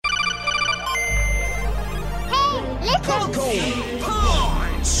Falcon!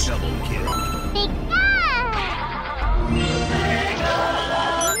 Punch! Double kill.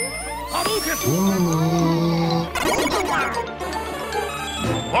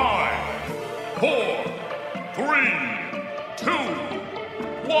 Five, four, three, two,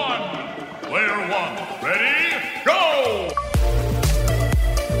 one. Player one, ready, go!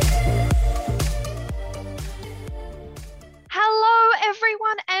 Hello,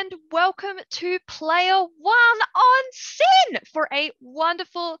 everyone, and welcome to Player One on Sin for a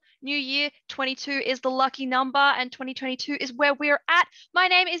wonderful new year. 22 is the lucky number, and 2022 is where we're at. My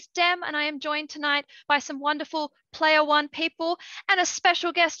name is Dem, and I am joined tonight by some wonderful Player One people and a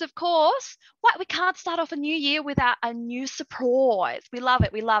special guest, of course. What, we can't start off a new year without a new surprise. We love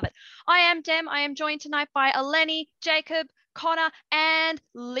it. We love it. I am Dem. I am joined tonight by Eleni, Jacob, Connor, and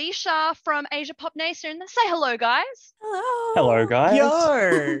Leisha from Asia Pop Nation. Say hello, guys. Hello. Hello, guys.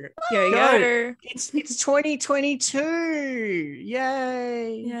 Yo. It's 2022.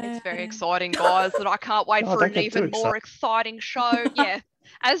 Yay. It's very exciting, guys, and I can't wait Oh, for don't an get too even more exciting show. Yeah,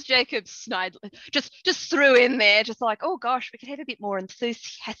 as Jacob snide just threw in there, just like, oh gosh, we could have a bit more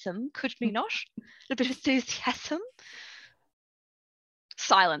enthusiasm, could we not? A bit of enthusiasm.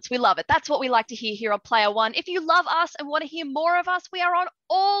 Silence. We love it. That's what we like to hear here on Player One. If you love us and want to hear more of us, we are on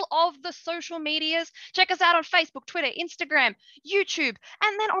all of the social medias. Check us out on Facebook, Twitter, Instagram, YouTube,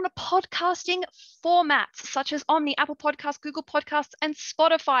 and then on a podcasting formats such as Omni, Apple Podcasts, Google Podcasts, and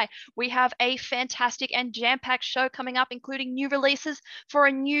Spotify. We have a fantastic and jam-packed show coming up, including new releases for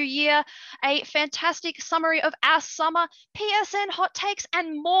a new year, a fantastic summary of our summer, PSN hot takes,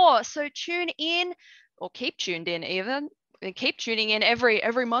 and more. So tune in, or keep tuned in even. And keep tuning in every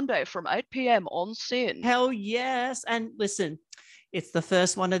Monday from 8 p.m. on Sin. Hell yes. And listen, it's the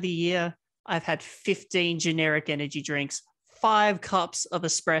first one of the year. I've had 15 generic energy drinks, 5 cups of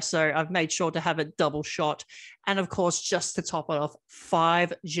espresso. I've made sure to have a double shot. And of course, just to top it off,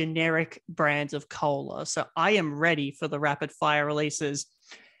 5 generic brands of cola. So I am ready for the rapid fire releases.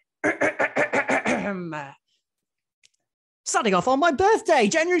 Starting off on my birthday,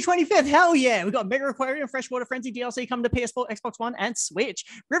 January 25th. Hell yeah. We've got Mega Aquarium, Freshwater Frenzy DLC coming to PS4, Xbox One, and Switch.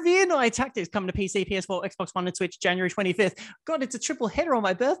 Revere Night Tactics coming to PC, PS4, Xbox One, and Switch January 25th. God, it's a triple header on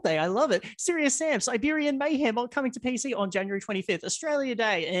my birthday. I love it. Serious Sam, Siberian Mayhem coming to PC on January 25th. Australia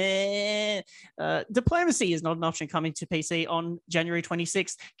Day. Diplomacy is not an option, coming to PC on January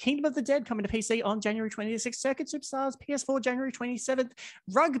 26th. Kingdom of the Dead coming to PC on January 26th. Circuit Superstars, PS4, January 27th.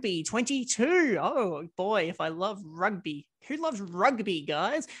 Rugby 22. Oh boy, if I love rugby. Who loves rugby,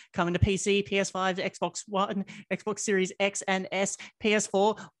 guys? Coming to PC, PS5, Xbox One, Xbox Series X and S,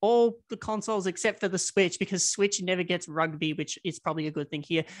 PS4, all the consoles except for the Switch, because Switch never gets rugby, which is probably a good thing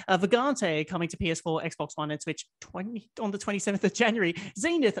here. Vagante coming to PS4, Xbox One, and Switch on the 27th of January.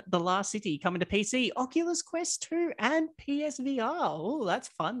 Zenith, The Last City coming to PC, Oculus Quest 2, and PSVR. Oh, that's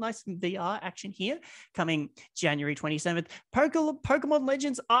fun. Nice VR action here. Coming January 27th. Pokemon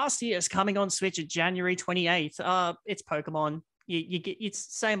Legends Arceus coming on Switch at January 28th. It's Pokemon. You get,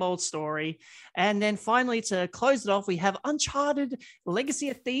 it's same old story. And then finally, to close it off, we have Uncharted Legacy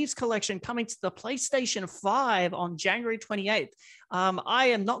of Thieves Collection coming to the PlayStation 5 on January 28th. I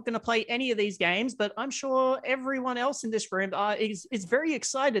am not going to play any of these games, but I'm sure everyone else in this room is very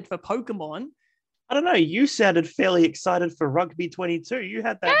excited for Pokemon. I don't know. You sounded fairly excited for Rugby 22. You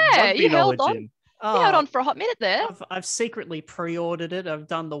had that rugby you held knowledge on. in. You held on for a hot minute there. I've secretly pre-ordered it. I've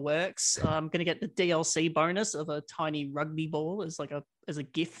done the works. I'm going to get the DLC bonus of a tiny rugby ball as a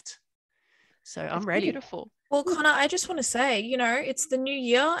gift. So I'm ready. Beautiful. Well, Connor, I just want to say, it's the new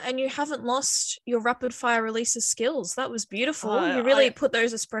year and you haven't lost your rapid fire releases skills. That was beautiful. You really put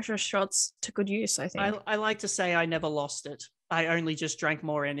those espresso shots to good use, I think. I like to say I never lost it. I only just drank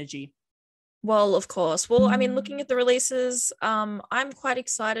more energy. Well, of course. Well, I mean, looking at the releases, I'm quite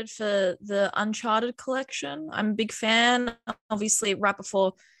excited for the Uncharted collection. I'm a big fan, obviously, right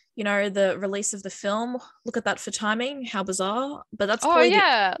before, the release of the film. Look at that for timing. How bizarre. But that's Look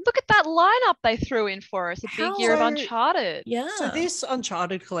at that lineup they threw in for us. A big year of Uncharted. Yeah. So this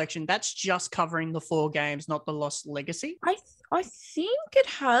Uncharted collection, that's just covering the 4 games, not the Lost Legacy? I think it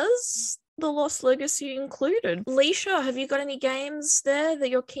has the Lost Legacy included. Leisha, have you got any games there that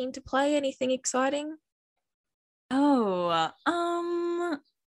you're keen to play? Anything exciting? I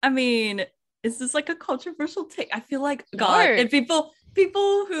mean, is this like a controversial take? I feel like and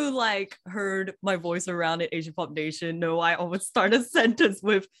people who like heard my voice around at Asia Pop Nation know I always start a sentence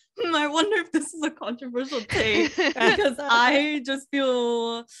with, I wonder if this is a controversial take, because I just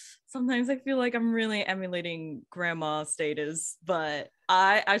feel sometimes I feel like I'm really emulating grandma status, but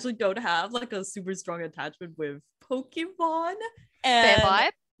I actually don't have like a super strong attachment with Pokemon. And Fair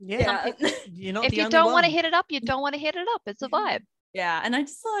vibe. Yeah, Yeah. you're not If the you only don't want to one. hit it up, you don't want to hit it up. It's a vibe. Yeah, and I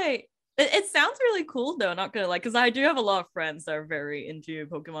just like it sounds really cool though, not gonna like, because I do have a lot of friends that are very into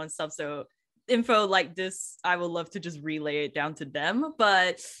Pokemon stuff. So info like this, I would love to just relay it down to them.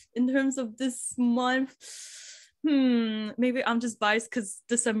 But in terms of this month, maybe I'm just biased because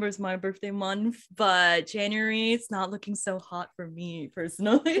December is my birthday month, but January it's not looking so hot for me It's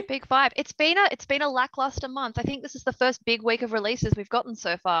personally. a big vibe. It's been a lackluster month. I think this is the first big week of releases we've gotten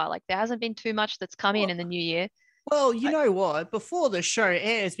so far. Like there hasn't been too much that's come in the new year. Well, you know what? Before the show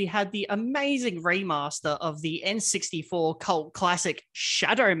airs, we had the amazing remaster of the N64 cult classic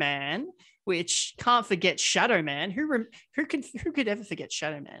Shadow Man, which can't forget Shadow Man. Who could ever forget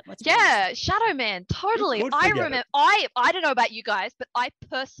Shadow Man? Let's be honest. Yeah, Shadow Man, totally. could I forget it? remember. I don't know about you guys, but I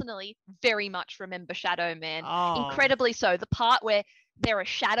personally very much remember Shadow Man. Oh, Incredibly so. The part where they're a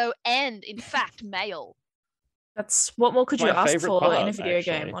shadow and, in fact, male. That's what more could you My ask favorite for in a part, video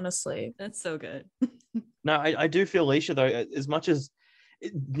actually. game, honestly. That's so good. No, I do feel Leisha though, as much as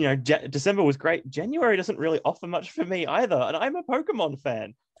December was great, January doesn't really offer much for me either. And I'm a Pokemon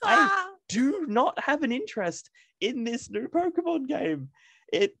fan. I do not have an interest in this new Pokemon game.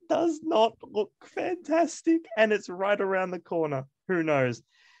 It does not look fantastic, and it's right around the corner. Who knows?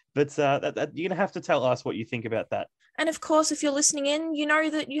 But you're gonna have to tell us what you think about that. And of course, if you're listening in, you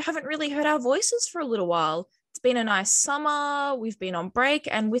know that you haven't really heard our voices for a little while. It's been a nice summer. We've been on break,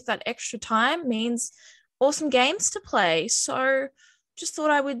 and with that extra time means awesome games to play. So just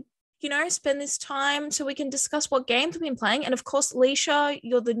thought I would, spend this time so we can discuss what games we've been playing. And of course, Leisha,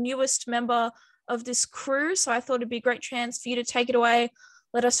 you're the newest member of this crew, so I thought it'd be a great chance for you to take it away.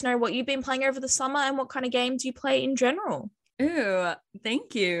 Let us know what you've been playing over the summer and what kind of games you play in general. Ooh,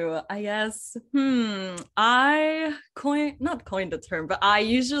 thank you. I guess, I not coined the term, but I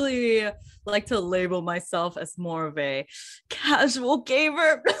usually like to label myself as more of a casual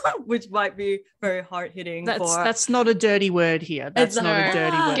gamer, which might be very hard hitting. that's not a dirty word here. That's It's not a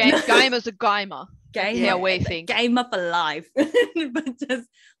not. dirty word. Gamer's a gamer. gamer. Yeah, we think. Gamer for life. But just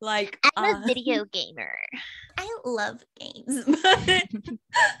like I'm a video gamer. I love games. But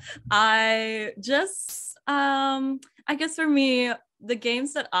I just I guess for me, the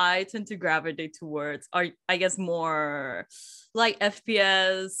games that I tend to gravitate towards are, I guess, more like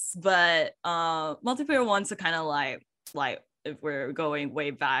FPS, but multiplayer ones are kind of like if we're going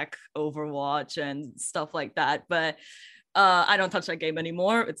way back, Overwatch and stuff like that. But I don't touch that game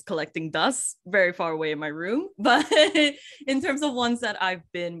anymore. It's collecting dust very far away in my room. But in terms of ones that I've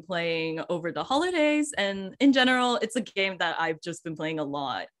been playing over the holidays and in general, it's a game that I've just been playing a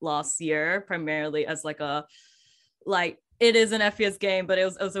lot last year, primarily as it is an FPS game, but it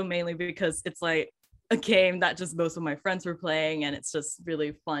was also mainly because it's like a game that just most of my friends were playing, and it's just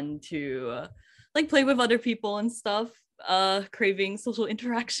really fun to play with other people and stuff. Craving social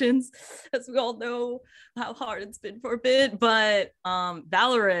interactions, as we all know how hard it's been for a bit. But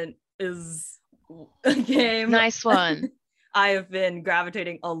Valorant is a game. Nice one. I have been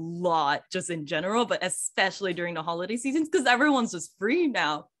gravitating a lot just in general, but especially during the holiday seasons because everyone's just free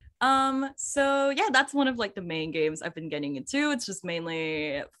now. So yeah, that's one of the main games I've been getting into. It's just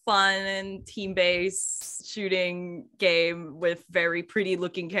mainly fun and team-based shooting game with very pretty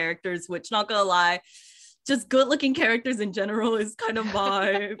looking characters, which, not gonna lie, just good looking characters in general is kind of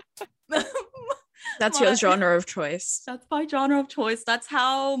my That's your genre of choice. That's my genre of choice. That's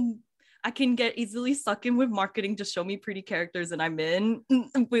how I can get easily stuck in with marketing. Just show me pretty characters and I'm in.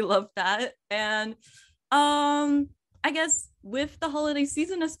 We love that. And I guess with the holiday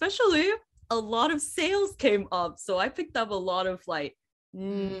season especially, a lot of sales came up. So I picked up a lot of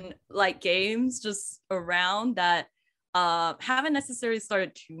games just around that haven't necessarily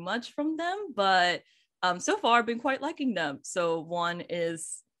started too much from them, but so far I've been quite liking them. So one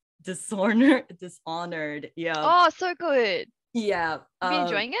is Dishonored. Yeah. Oh, so good. Yeah. Have you been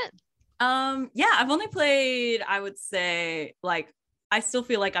enjoying it? Yeah, I've only played, I would say, I still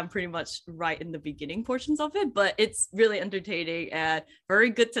feel like I'm pretty much right in the beginning portions of it, but it's really entertaining and very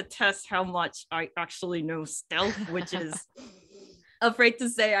good to test how much I actually know stealth, which is afraid to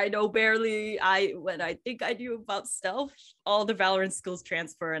say I know barely. When I think I do about stealth, all the Valorant skills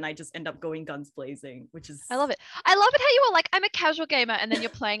transfer and I just end up going guns blazing, which is... I love it. I love it how you were like, I'm a casual gamer, and then you're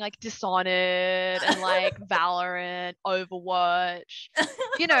playing Dishonored and Valorant, Overwatch.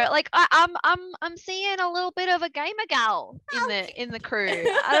 I'm seeing a little bit of a gamer gal in the crew.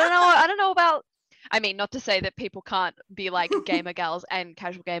 I don't know about. I mean, not to say that people can't be gamer gals and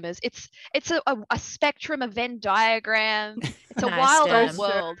casual gamers. It's a spectrum, a Venn diagram. It's a Nice, wild Dan. old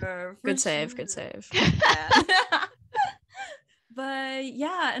world. For Good sure. save. Yeah. But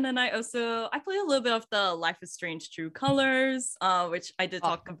yeah, and then I play a little bit of the Life is Strange True Colors, which I did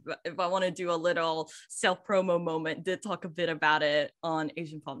talk about. If I want to do a little self promo moment, did talk a bit about it on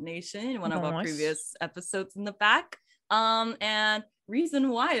Asian Pop Nation in one of our previous episodes in the back. And reason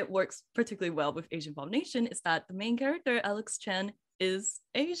why it works particularly well with Asian Pop Nation is that the main character, Alex Chen, is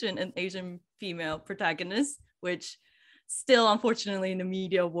Asian, an Asian female protagonist, which still, unfortunately, in the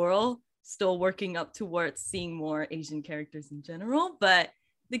media world, still working up towards seeing more Asian characters in general. But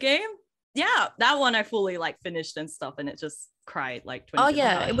the game, yeah, that one I fully like finished and stuff, and it just cried like 20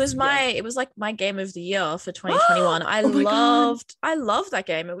 times. It was like my game of the year for 2021. I loved that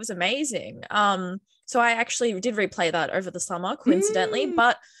game. It was amazing. So I actually did replay that over the summer, coincidentally.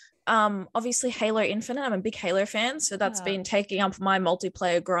 But obviously Halo Infinite, I'm a big Halo fan, so that's been taking up my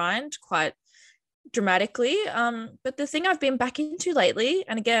multiplayer grind quite dramatically. But the thing I've been back into lately,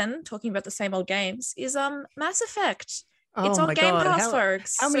 and again talking about the same old games, is Mass Effect. It's on Game Pass,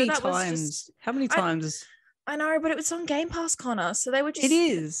 folks. How many times? I know, but it was on Game Pass, Connor. So they were just. It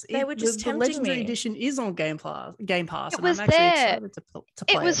is. They were just tempting the Legendary me. Edition is on Game Pass. It was there.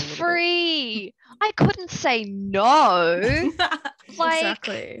 It was free. I couldn't say no.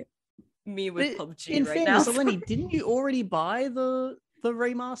 Exactly. Me with PUBG in right fairness, now. Eleni, didn't you already buy the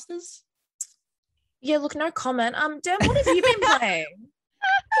remasters? Yeah, look, no comment. Dan, what have you been playing?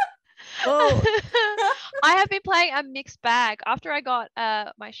 Well, I have been playing a mixed bag. After I got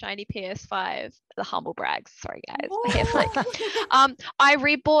my shiny PS5, the humble brags. Sorry guys, my hair flick. I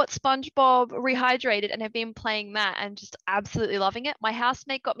rebought SpongeBob Rehydrated and have been playing that and just absolutely loving it. My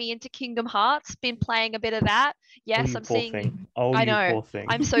housemate got me into Kingdom Hearts. Been playing a bit of that. Yes, I'm seeing. I know.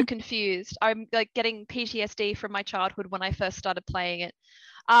 I'm so confused. I'm like getting PTSD from my childhood when I first started playing it.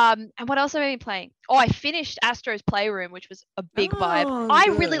 And what else have I been playing? Oh, I finished Astro's Playroom, which was a big vibe. I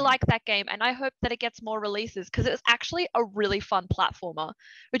really like that game, and I hope that it gets more releases because it was actually a really fun platformer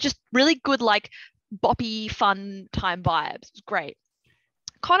with just really good, like, boppy, fun time vibes. It was great.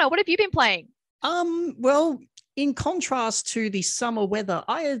 Connor, what have you been playing? Well, in contrast to the summer weather,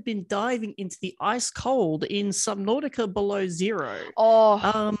 I have been diving into the ice cold in Subnautica Below Zero.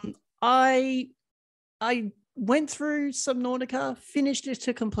 I went through Subnautica, finished it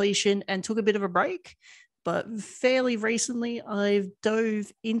to completion, and took a bit of a break. But fairly recently, I've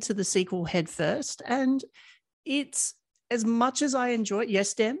dove into the sequel headfirst, and it's as much as I enjoy it.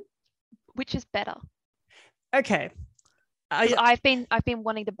 Yes, Dem? Which is better? Okay. I've been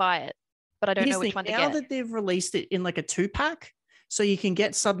wanting to buy it, but I don't know which one to get. Now that they've released it in like a 2-pack, so you can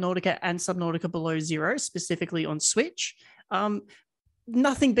get Subnautica and Subnautica Below Zero specifically on Switch.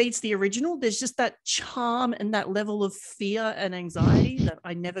 Nothing beats the original. There's just that charm and that level of fear and anxiety that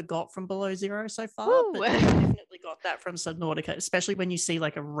I never got from Below Zero so far. Ooh. But I definitely got that from Subnautica, especially when you see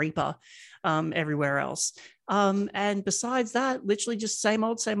like a Reaper everywhere else. And besides that, literally just same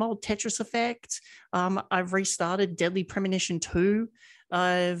old Tetris Effect. I've restarted Deadly Premonition 2.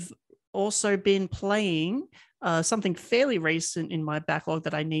 I've also been playing something fairly recent in my backlog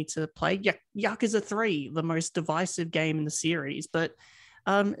that I need to play, Yakuza 3, the most divisive game in the series. But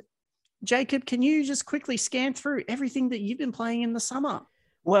Jacob, can you just quickly scan through everything that you've been playing in the summer?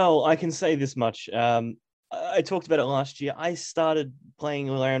 Well, I can say this much. I talked about it last year. I started playing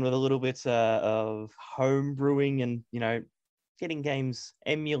around with a little bit of home brewing and, getting games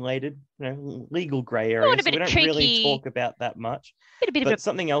emulated, legal gray areas. So we don't really talk about that much. But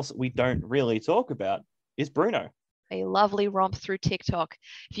something else we don't really talk about is Bruno. A lovely romp through TikTok.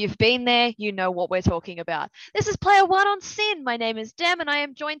 If you've been there, you know what we're talking about. This is Player One on Sin. My name is Dem, and I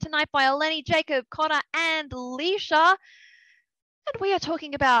am joined tonight by Eleni, Jacob, Connor, and Leisha. And we are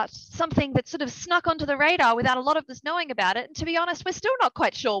talking about something that sort of snuck onto the radar without a lot of us knowing about it. And to be honest, we're still not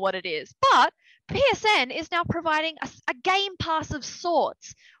quite sure what it is. But PSN is now providing a game pass of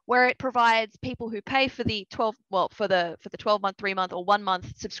sorts, where it provides people who pay for the 12-month, 3-month, or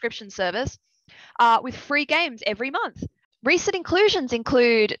 1-month subscription service with free games every month. Recent inclusions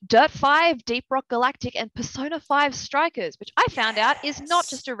include Dirt 5, Deep Rock Galactic, and Persona 5 Strikers, which I found out is not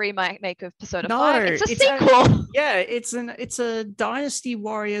just a remake of Persona 5, it's a sequel. It's a Dynasty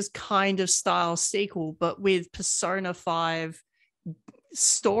Warriors kind of style sequel, but with Persona 5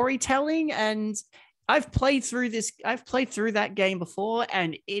 storytelling. And I've played through that game before,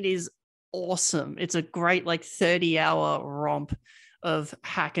 and it is awesome. It's a great 30-hour romp of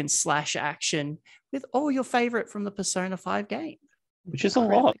hack and slash action with all your favorite from the Persona 5 game, which is a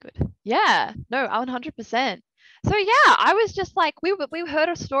lot. Good. Yeah, no, 100%. So yeah, I was just like, we heard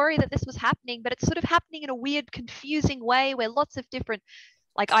a story that this was happening, but it's sort of happening in a weird, confusing way where lots of different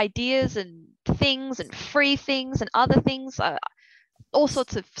ideas and things and free things and other things, all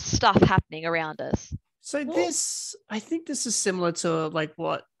sorts of stuff happening around us. So Well- I think this is similar to like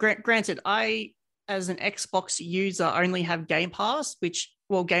what, granted, I, as an Xbox user, only have Game Pass,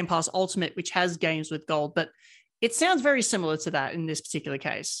 Game Pass Ultimate, which has games with gold, but it sounds very similar to that in this particular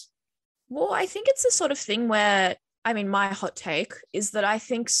case. Well, I think it's the sort of thing where, I mean, my hot take is that I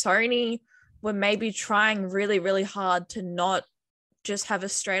think Sony were maybe trying really, really hard to not just have a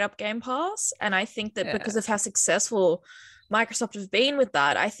straight up Game Pass. And I think that because of how successful Microsoft have been with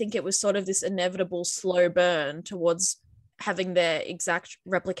that, I think it was sort of this inevitable slow burn towards having their exact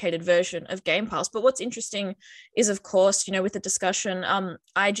replicated version of Game Pass. But what's interesting is, of course, with the discussion,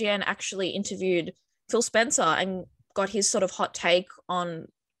 IGN actually interviewed Phil Spencer and got his sort of hot take on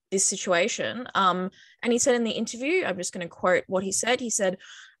this situation. And he said in the interview, I'm just going to quote what he said. He said,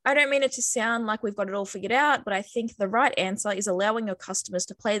 "I don't mean it to sound like we've got it all figured out, but I think the right answer is allowing your customers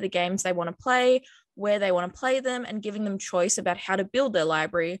to play the games they want to play, where they want to play them, and giving them choice about how to build their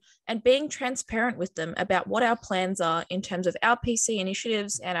library, and being transparent with them about what our plans are in terms of our PC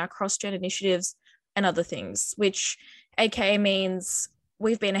initiatives and our cross-gen initiatives and other things," which aka means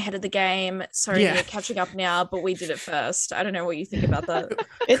we've been ahead of the game. Sorry, Yeah. we're catching up now, but we did it first. I don't know what you think about that.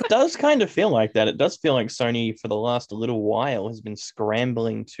 It does kind of feel like that. It does feel like Sony, for the last little while, has been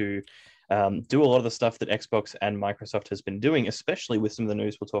scrambling to do a lot of the stuff that Xbox and Microsoft has been doing, especially with some of the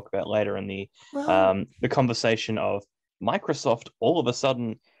news we'll talk about later, and the conversation of Microsoft all of a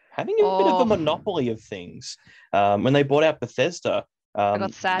sudden having a bit of a monopoly of things. When they bought out Bethesda, I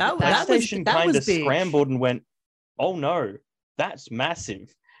got sad at that. PlayStation that kind was of big. scrambled and went, "Oh no, that's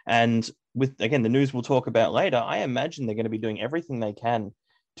massive." And with, again, the news we'll talk about later, I imagine they're going to be doing everything they can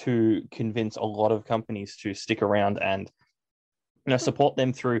to convince a lot of companies to stick around and support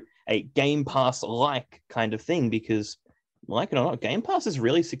them through a Game Pass-like kind of thing, because, like it or not, Game Pass is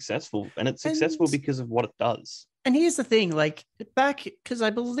really successful, and it's successful because of what it does. And here's the thing, like back, because I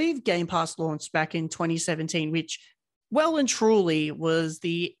believe Game Pass launched back in 2017, which well and truly was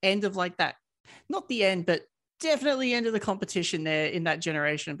the end of like that, not the end, but definitely end of the competition there in that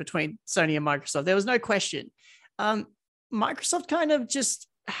generation between Sony and Microsoft. There was no question. Microsoft kind of just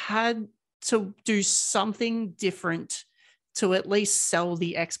had to do something different to at least sell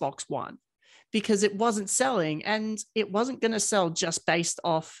the Xbox One, because it wasn't selling, and it wasn't going to sell just based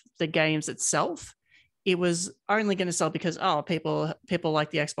off the games itself. It was only going to sell because, people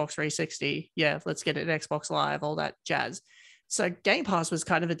like the Xbox 360. Yeah, let's get it at Xbox Live, all that jazz. So Game Pass was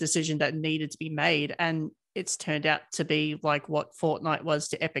kind of a decision that needed to be made, and it's turned out to be like what Fortnite was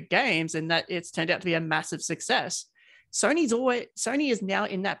to Epic Games, and that it's turned out to be a massive success. Sony is now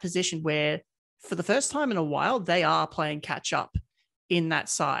in that position where, for the first time in a while, they are playing catch up in that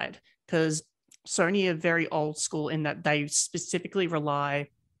side, because Sony are very old school in that they specifically rely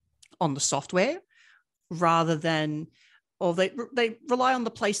on the software rather than, or they rely on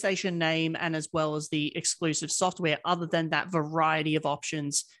the PlayStation name and as well as the exclusive software, other than that variety of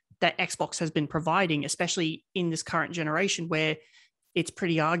options that Xbox has been providing, especially in this current generation, where it's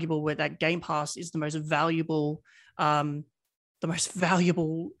pretty arguable where that Game Pass is the most valuable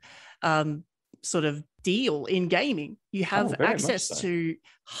sort of deal in gaming. You have very access much so. to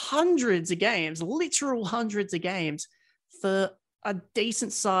hundreds of games, literal hundreds of games, for a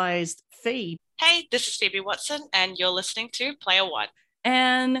decent sized fee. Hey, this is Phoebe Watson, and you're listening to Player One.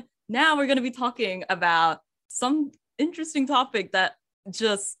 And now we're going to be talking about some interesting topic that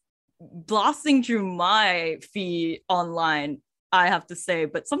just blasting through my feed online, I have to say,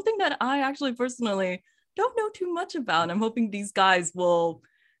 but something that I actually personally don't know too much about. I'm hoping these guys will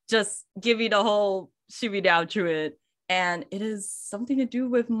just give me the whole shimmy down to it. And it is something to do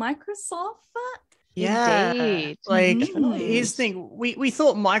with Microsoft. Yeah, Indeed. like Definitely here's is. the thing. We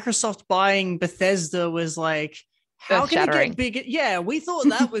thought Microsoft buying Bethesda was like, how can it Earth-shattering. get big? Yeah, we thought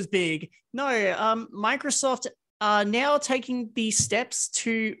that was big. No, Microsoft are now taking the steps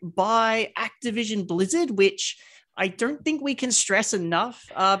to buy Activision Blizzard, which I don't think we can stress enough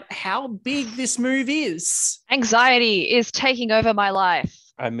how big this move is. Anxiety is taking over my life.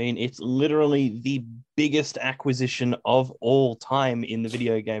 I mean, it's literally the biggest acquisition of all time in the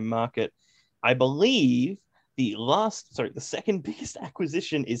video game market. I believe the second biggest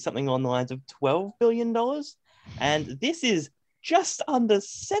acquisition is something along the lines of $12 billion. And this is just under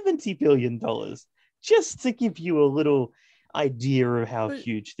 $70 billion, just to give you a little idea of how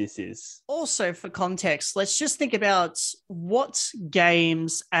huge this is. Also, for context, let's just think about what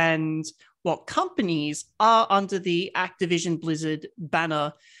games and what companies are under the Activision Blizzard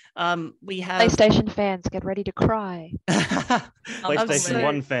banner. We have PlayStation fans, get ready to cry. PlayStation so-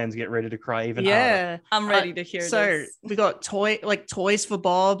 1 fans get ready to cry even harder. yeah. I'm ready to hear So this. we got Toys for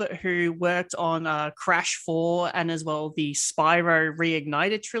Bob, who worked on Crash 4 and as well the Spyro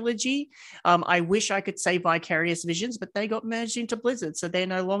Reignited trilogy. I wish I could say Vicarious Visions, but they got merged into Blizzard, so they're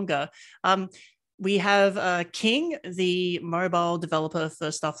no longer. We have King, the mobile developer for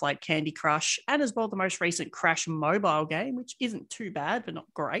stuff like Candy Crush, and as well the most recent Crash mobile game, which isn't too bad, but not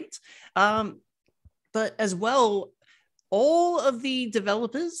great. But as well, all of the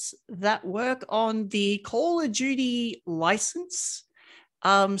developers that work on the Call of Duty license.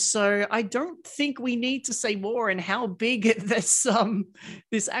 So I don't think we need to say more in how big this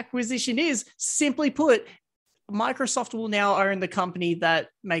acquisition is. Simply put, Microsoft will now own the company that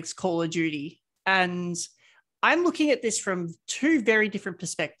makes Call of Duty. And I'm looking at this from two very different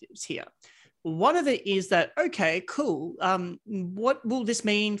perspectives here. One of it is that, okay, cool. What will this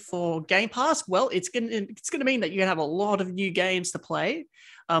mean for Game Pass? Well, it's gonna mean that you're gonna have a lot of new games to play,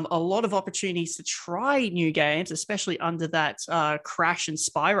 a lot of opportunities to try new games, especially under that Crash and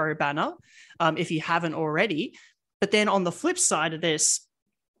Spyro banner, if you haven't already. But then on the flip side of this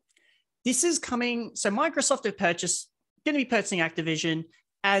is coming. So Microsoft are going to be purchasing Activision,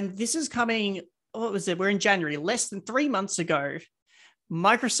 and this is coming. What was it? We're in January. Less than 3 months ago,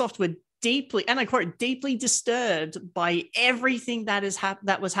 Microsoft were deeply, and I quote, deeply disturbed by everything that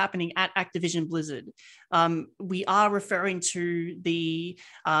was happening at Activision Blizzard. We are referring to the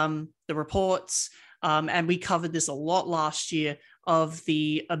reports, and we covered this a lot last year, of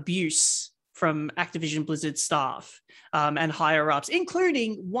the abuse from Activision Blizzard staff and higher ups,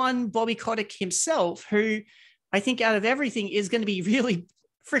 including one Bobby Kotick himself, who I think out of everything is going to be really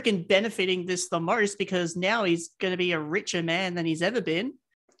freaking benefiting this the most, because now he's going to be a richer man than he's ever been.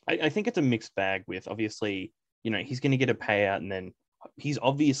 I think it's a mixed bag with, obviously, he's going to get a payout, and then he's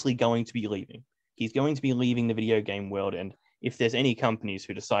obviously going to be leaving. He's going to be leaving the video game world. And if there's any companies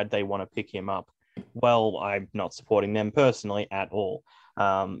who decide they want to pick him up, well, I'm not supporting them personally at all.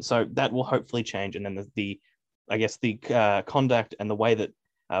 So that will hopefully change. And then the conduct and the way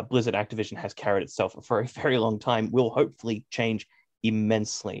that Blizzard Activision has carried itself for a very long time will hopefully change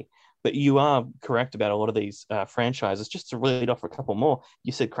immensely. But you are correct about a lot of these franchises. Just to read off a couple more,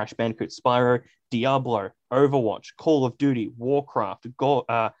 you said Crash Bandicoot, Spyro, Diablo, Overwatch, Call of Duty, Warcraft,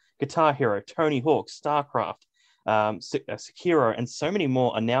 Guitar Hero, Tony Hawk, StarCraft, Sekiro, and so many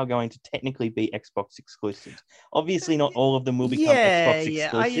more are now going to technically be Xbox exclusives. Obviously, not all of them will become Xbox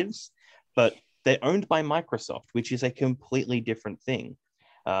exclusives, but they're owned by Microsoft, which is a completely different thing.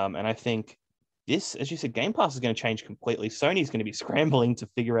 And I think this, as you said, Game Pass is going to change completely. Sony's going to be scrambling to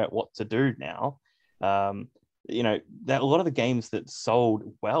figure out what to do now. That a lot of the games that sold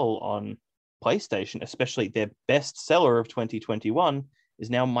well on PlayStation, especially their best seller of 2021,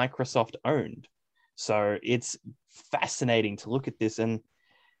 is now Microsoft owned. So it's fascinating to look at this, and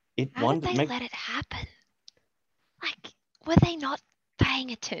How did they let it happen? Like, were they not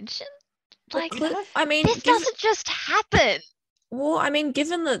paying attention? Like, I mean, this doesn't just happen. Well, I mean,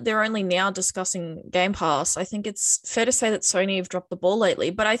 given that they're only now discussing Game Pass, I think it's fair to say that Sony have dropped the ball lately.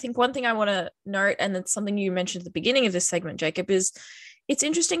 But I think one thing I want to note, and it's something you mentioned at the beginning of this segment, Jacob, is it's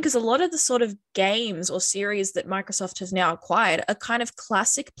interesting because a lot of the sort of games or series that Microsoft has now acquired are kind of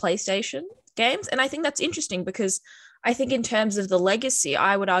classic PlayStation games. And I think that's interesting because I think in terms of the legacy,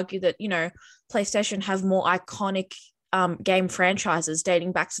 I would argue that, PlayStation have more iconic game franchises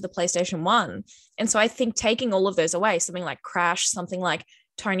dating back to the PlayStation 1. And so I think taking all of those away, something like Crash, something like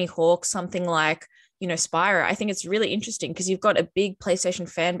Tony Hawk, something like, Spyro, I think it's really interesting because you've got a big PlayStation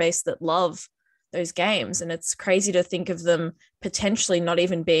fan base that love those games. And it's crazy to think of them potentially not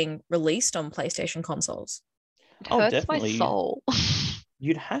even being released on PlayStation consoles. It hurts my definitely. soul.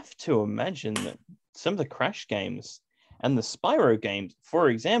 You'd have to imagine that some of the Crash games and the Spyro games, for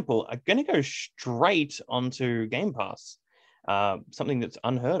example, are going to go straight onto Game Pass, something that's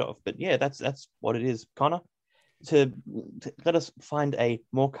unheard of. But yeah, that's what it is. Connor, to let us find a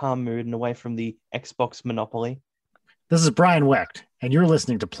more calm mood and away from the Xbox monopoly. This is Brian Wecht, and you're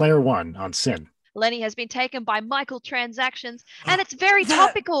listening to Player One on Sin. Lenny has been taken by Microtransactions, and it's very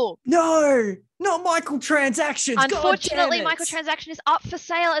topical. No, not Microtransactions. Unfortunately, Microtransaction is up for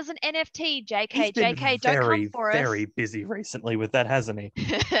sale as an NFT. JK, don't come for us. Very busy recently with that, hasn't he?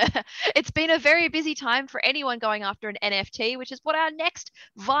 It's been a very busy time for anyone going after an NFT, which is what our next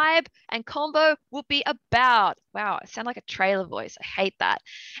vibe and combo will be about. Wow, I sound like a trailer voice. I hate that.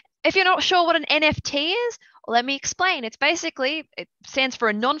 If you're not sure what an NFT is, let me explain. It stands for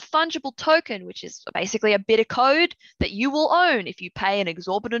a non-fungible token, which is basically a bit of code that you will own if you pay an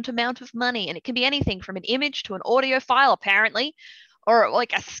exorbitant amount of money. And it can be anything from an image to an audio file, apparently. or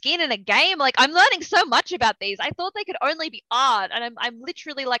like a skin in a game. Like I'm learning so much about these. I thought they could only be art, and I'm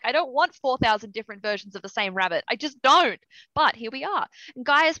literally like, I don't want 4,000 different versions of the same rabbit. I just don't. But here we are. And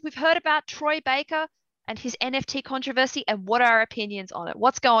guys, we've heard about Troy Baker and his NFT controversy, and what are our opinions on it?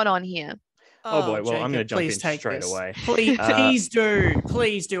 What's going on here? Oh boy, well, I'm Jacob, going to jump please in take straight this. away. Please do.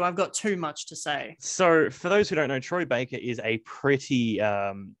 Please do. I've got too much to say. So, for those who don't know, Troy Baker is a pretty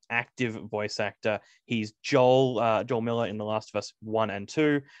active voice actor. He's Joel Miller in The Last of Us 1 and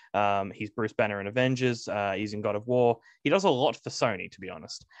 2. He's Bruce Banner in Avengers. He's in God of War. He does a lot for Sony, to be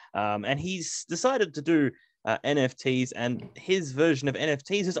honest. And he's decided to do NFTs, and his version of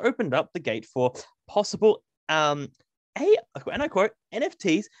NFTs has opened up the gate for possible, and I quote,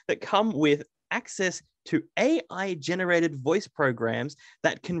 NFTs that come with access to AI-generated voice programs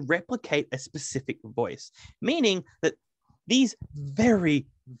that can replicate a specific voice, meaning that these very,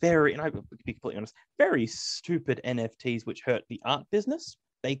 very, and I will be completely honest, very stupid NFTs which hurt the art business.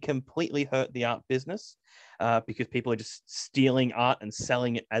 They completely hurt the art business because people are just stealing art and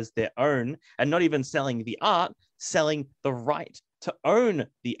selling it as their own, and not even selling the art, selling the right to own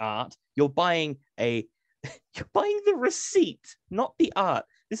the art. You're buying the receipt, not the art.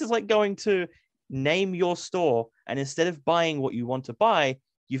 This is like going to name your store, and instead of buying what you want to buy,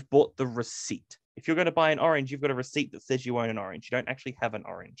 you've bought the receipt. If you're going to buy an orange, you've got a receipt that says you own an orange. You don't actually have an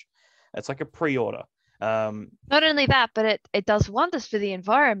orange. It's like a pre-order. Not only that, but it does wonders for the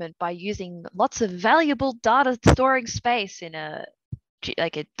environment by using lots of valuable data storing space in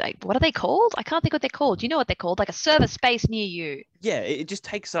what are they called? I can't think what they're called. You know what they're called? Like a server space near you. Yeah, it just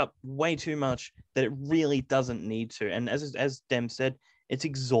takes up way too much that it really doesn't need to. And as Dem said, it's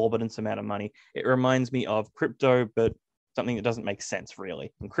exorbitant amount of money. It reminds me of crypto, but something that doesn't make sense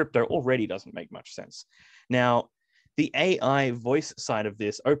really. And crypto already doesn't make much sense. Now, the AI voice side of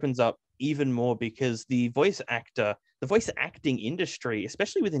this opens up even more because the voice acting industry,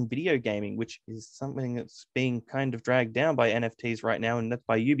 especially within video gaming, which is something that's being kind of dragged down by NFTs right now, and that's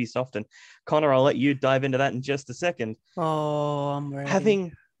by Ubisoft. And Connor, I'll let you dive into that in just a second. Oh, I'm ready.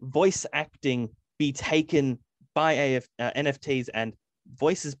 Having voice acting be taken by NFTs and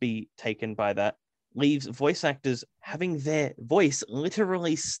voices be taken by that leaves voice actors having their voice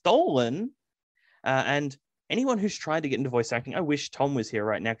literally stolen. And anyone who's tried to get into voice acting, I wish Tom was here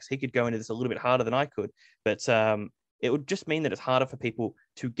right now because he could go into this a little bit harder than I could. But it would just mean that it's harder for people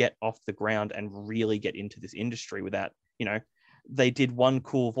to get off the ground and really get into this industry without, they did one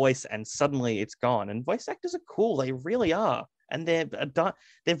cool voice and suddenly it's gone. And voice actors are cool. They really are. And they're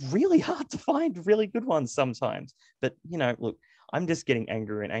really hard to find really good ones sometimes. But, look, I'm just getting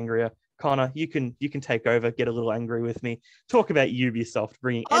angrier and angrier. Connor, you can take over, get a little angry with me. Talk about Ubisoft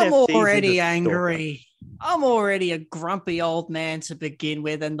bringing I'm NFTs already into angry. I'm already a grumpy old man to begin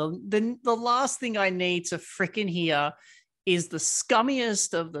with. And the last thing I need to frickin' hear is the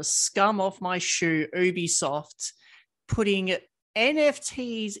scummiest of the scum off my shoe, Ubisoft, putting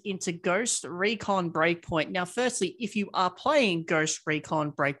NFTs into Ghost Recon Breakpoint. Now, firstly, if you are playing Ghost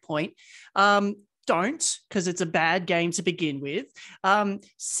Recon Breakpoint, don't, because it's a bad game to begin with.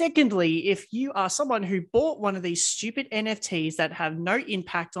 Secondly, if you are someone who bought one of these stupid NFTs that have no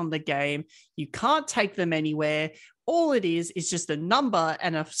impact on the game, you can't take them anywhere. All it is just a number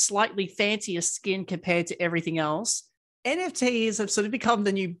and a slightly fancier skin compared to everything else. NFTs have sort of become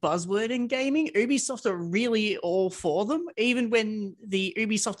the new buzzword in gaming. Ubisoft are really all for them, even when the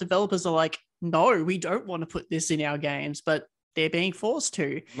Ubisoft developers are like, no, we don't want to put this in our games, but they're being forced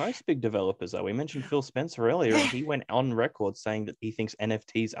to. Most big developers are. We mentioned Phil Spencer earlier, and he went on record saying that he thinks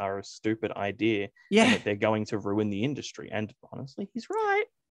NFTs are a stupid idea and that they're going to ruin the industry. And honestly, he's right.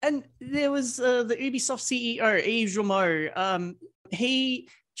 And there was the Ubisoft CEO, Yves Guillemot. He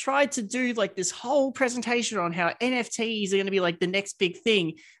tried to do like this whole presentation on how NFTs are going to be like the next big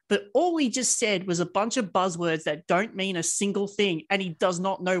thing. But all he just said was a bunch of buzzwords that don't mean a single thing. And he does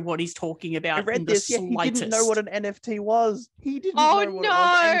not know what he's talking about. I read this. Yeah, he didn't know what an NFT was. He didn't know what it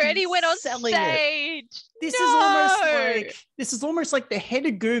was. And he went on stage. This is almost like the head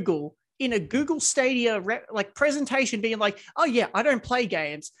of Google in a Google Stadia presentation being like, oh yeah, I don't play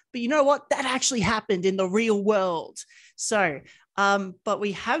games, but you know what? That actually happened in the real world. So, but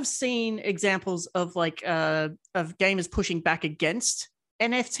we have seen examples of of gamers pushing back against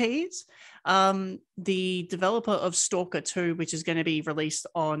NFTs. The developer of Stalker 2, which is going to be released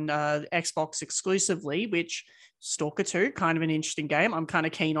on Xbox exclusively, which Stalker 2, kind of an interesting game. I'm kind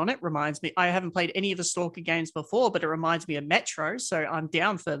of keen on it. Reminds me, I haven't played any of the Stalker games before, but it reminds me of Metro, so I'm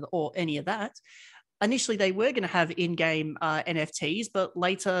down for any of that. initially they were going to have in-game NFTs, but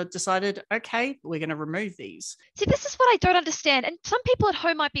later decided, okay, we're going to remove these. See, this is what I don't understand. And some people at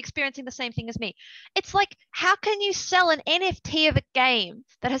home might be experiencing the same thing as me. It's like, how can you sell an NFT of a game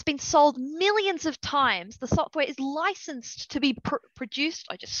that has been sold millions of times? The software is licensed to be produced.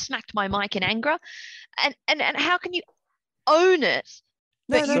 I just smacked my mic in anger. And how can you own it?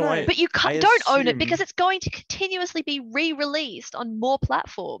 But you don't own it because it's going to continuously be re-released on more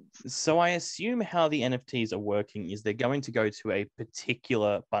platforms. So I assume how the NFTs are working is they're going to go to a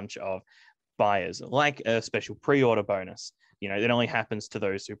particular bunch of buyers, like a special pre-order bonus. It only happens to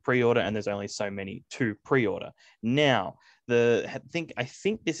those who pre-order, and there's only so many to pre-order. Now, I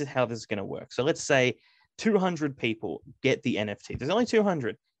think this is how this is going to work. So let's say 200 people get the NFT. There's only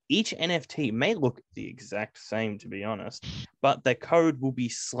 200. Each NFT may look the exact same, to be honest, but their code will be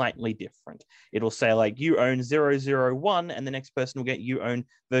slightly different. It'll say like you own 001 and the next person will get you own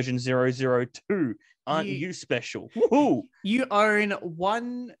version 002. Aren't you special? Woohoo! You own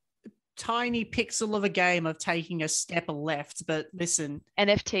one tiny pixel of a game of taking a step left, but listen.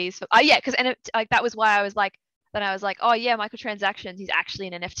 NFTs. Yeah, because that was why I was like, oh yeah, microtransactions. He's actually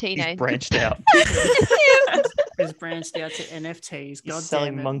an NFT now. He's branched out. He's branched out to NFTs. God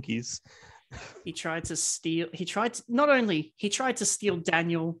selling damn it. monkeys. He tried to steal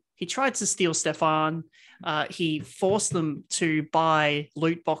Daniel, he tried to steal Stefan. He forced them to buy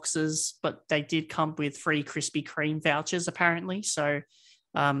loot boxes, but they did come with free Krispy Kreme vouchers apparently. So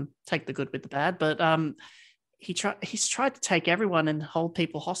take the good with the bad. But he's tried to take everyone and hold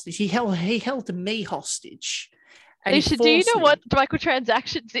people hostage. He held me hostage. Alicia, do you know what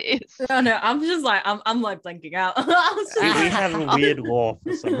microtransactions is? No, I'm just like I'm like blanking out. We have a weird law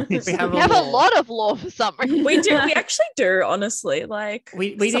for some reason. We have a lot of law for some reason. We actually do, honestly. Like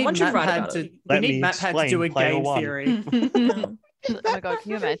we need Matt to do a game theory. Oh my god, can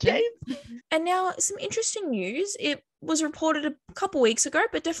you imagine? And now some interesting news. It was reported a couple weeks ago,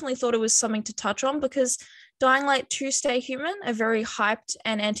 but definitely thought it was something to touch on because Dying Light 2 Stay Human, a very hyped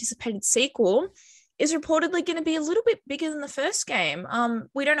and anticipated sequel, is reportedly going to be a little bit bigger than the first game.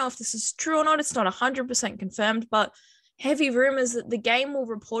 We don't know if this is true or not. It's not 100% confirmed, but heavy rumors that the game will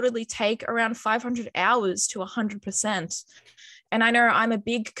reportedly take around 500 hours to 100%. And I know I'm a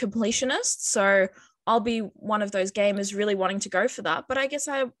big completionist, so I'll be one of those gamers really wanting to go for that. But I guess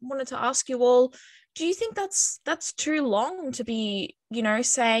I wanted to ask you all, do you think that's too long to be,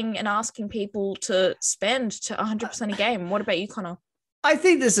 saying and asking people to spend to 100% a game? What about you, Connor? I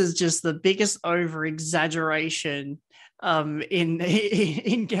think this is just the biggest over exaggeration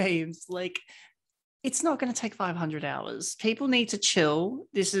in games. Like, it's not going to take 500 hours. People need to chill.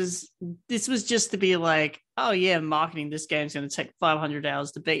 This was just to be like, oh yeah, marketing this game's going to take 500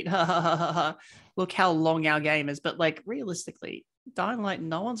 hours to beat. Look how long our game is. But like realistically, Dying Light,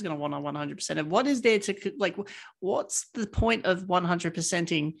 no one's going to want 100%. And what is there to like? What's the point of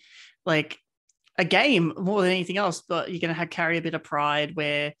 100%ing like a game more than anything else? But you're going to carry a bit of pride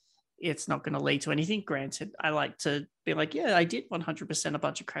where it's not going to lead to anything. Granted, I like to be like, yeah, I did 100% a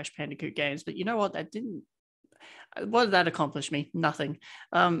bunch of Crash Bandicoot games, but you know what? What did that accomplish me? Nothing.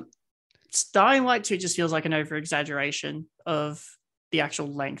 Dying Light 2 just feels like an over exaggeration of the actual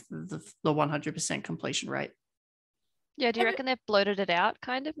length of the 100% completion rate. Yeah, do you reckon they've bloated it out,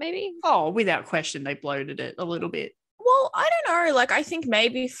 kind of, maybe? Oh, without question, they bloated it a little bit. Well, I don't know. Like, I think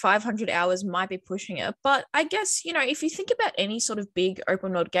maybe 500 hours might be pushing it. But I guess, if you think about any sort of big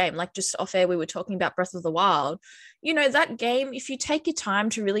open world game, like just off air, we were talking about Breath of the Wild, that game, if you take your time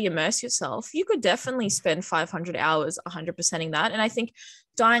to really immerse yourself, you could definitely spend 500 hours 100%ing that. And I think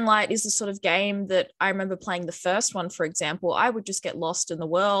Dying Light is the sort of game that I remember playing the first one, for example. I would just get lost in the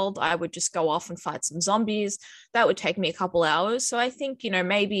world. I would just go off and fight some zombies. That would take me a couple hours. So I think,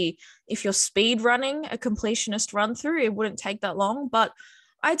 maybe if you're speed running a completionist run through, it wouldn't take that long. But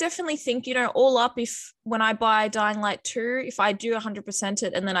I definitely think, all up, if when I buy Dying Light 2, if I do 100%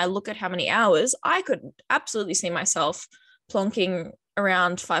 it and then I look at how many hours, I could absolutely see myself plonking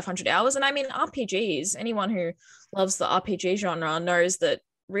around 500 hours. And I mean, RPGs, anyone who loves the RPG genre knows that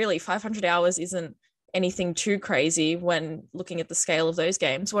really 500 hours isn't anything too crazy when looking at the scale of those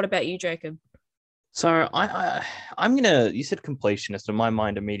games. What about you, Jacob? So you said completionist, and my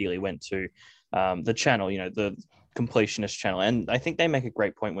mind immediately went to the channel, the completionist channel. And I think they make a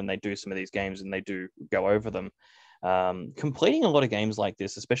great point when they do some of these games and they do go over them. Completing a lot of games like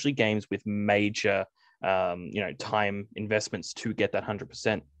this, especially games with major, time investments to get that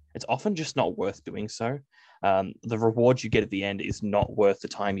 100%, it's often just not worth doing so. The reward you get at the end is not worth the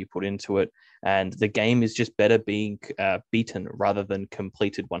time you put into it. And the game is just better being beaten rather than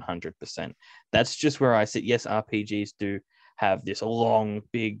completed 100%. That's just where I sit. Yes, RPGs do have this long,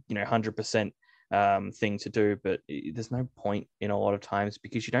 big, 100% thing to do, but there's no point in a lot of times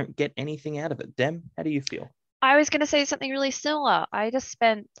because you don't get anything out of it. Dem, how do you feel? I was going to say something really similar. I just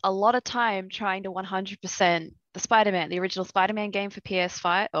spent a lot of time trying to 100% the Spider-Man, the original Spider-Man game for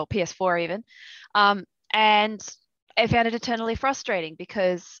PS5 or PS4 even. And I found it eternally frustrating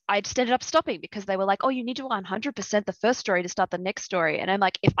because I just ended up stopping because they were like, oh, you need to 100% the first story to start the next story. And I'm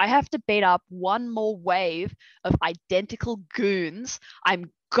like, if I have to beat up one more wave of identical goons,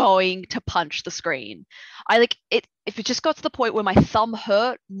 I'm going to punch the screen. I like it if it just got to the point where my thumb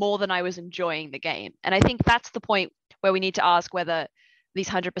hurt more than I was enjoying the game. And I think that's the point where we need to ask whether these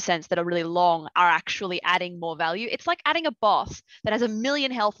 100% that are really long are actually adding more value. It's like adding a boss that has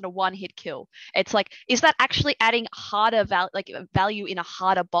 1,000,000 health and a one-hit kill. It's like, is that actually adding harder value in a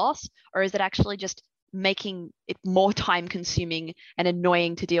harder boss, or is it actually just making it more time consuming and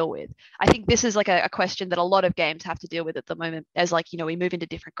annoying to deal with? I think this is like a question that a lot of games have to deal with at the moment as like, we move into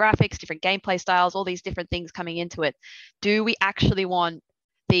different graphics, different gameplay styles, all these different things coming into it. Do we actually want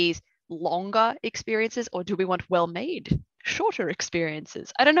these longer experiences, or do we want well-made shorter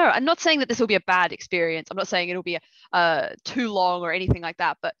experiences? I don't know. I'm not saying that this will be a bad experience. I'm not saying it'll be too long or anything like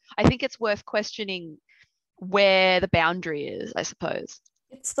that, but I think it's worth questioning where the boundary is, I suppose.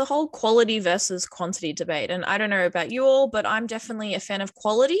 It's the whole quality versus quantity debate. And I don't know about you all, but I'm definitely a fan of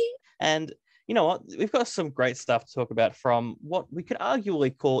quality. And you know what? We've got some great stuff to talk about from what we could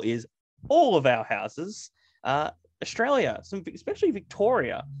arguably call is all of our houses. Australia, especially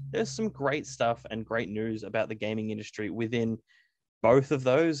Victoria. There's some great stuff and great news about the gaming industry within both of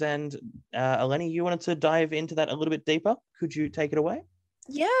those. And Eleni, you wanted to dive into that a little bit deeper. Could you take it away?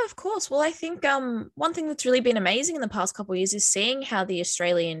 Yeah, of course. Well, I think one thing that's really been amazing in the past couple of years is seeing how the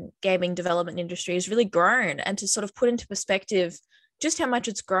Australian gaming development industry has really grown, and to sort of put into perspective just how much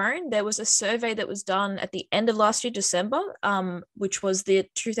it's grown. There was a survey that was done at the end of last year, December, which was the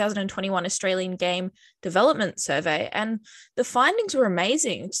 2021 Australian Game Development Survey. And the findings were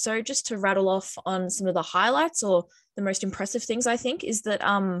amazing. So just to rattle off on some of the highlights or the most impressive things, I think, is that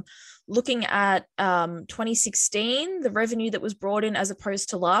looking at 2016, the revenue that was brought in as opposed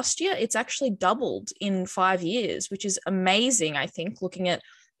to last year, it's actually doubled in 5 years, which is amazing, I think, looking at,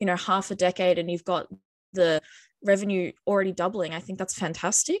 half a decade and you've got the revenue already doubling. I think that's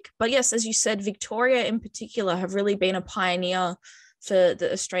fantastic. But yes, as you said, Victoria in particular have really been a pioneer for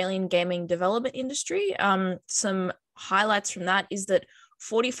the Australian gaming development industry. Some highlights from that is that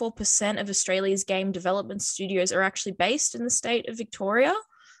 44% of Australia's game development studios are actually based in the state of Victoria,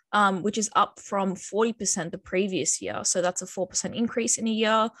 which is up from 40% the previous year. So that's a 4% increase in a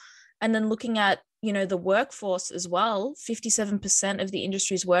year. And then looking at, the workforce as well, 57% of the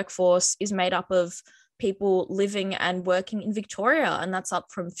industry's workforce is made up of people living and working in Victoria, and that's up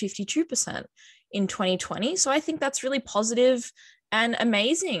from 52% in 2020. So I think that's really positive and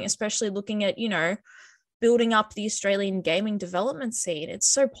amazing, especially looking at, building up the Australian gaming development scene. It's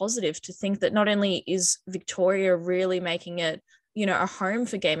so positive to think that not only is Victoria really making it, a home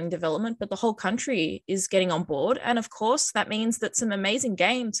for gaming development, but the whole country is getting on board. And of course, that means that some amazing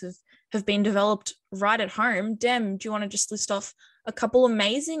games have been developed right at home. Dem, do you want to just list off a couple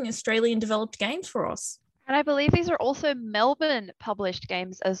amazing Australian developed games for us? And I believe these are also Melbourne published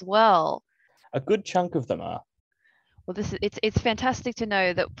games as well. A good chunk of them are. Well, it's fantastic to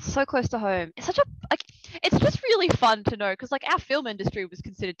know that so close to home. It's just really fun to know because our film industry was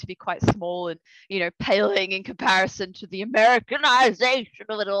considered to be quite small and paling in comparison to the Americanization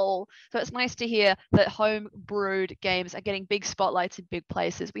of it all. So it's nice to hear that home brewed games are getting big spotlights in big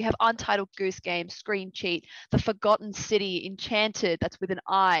places. We have Untitled Goose Game, Screen Cheat, The Forgotten City, Enchanted, that's with an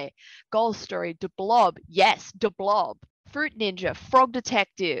I, Goal Story, De Blob, yes, De Blob, Fruit Ninja, Frog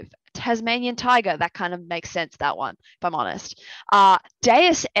Detective, Tasmanian Tiger, that kind of makes sense, that one, if I'm honest.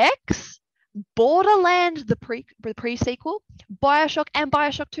 Deus Ex, Borderland, the pre-sequel, Bioshock, and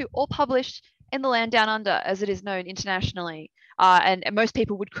Bioshock 2, all published in the land down under, as it is known internationally. And most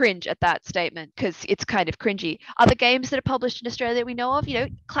people would cringe at that statement because it's kind of cringy. Other games that are published in Australia that we know of,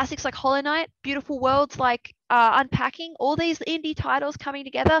 classics like Hollow Knight, beautiful worlds like Unpacking, all these indie titles coming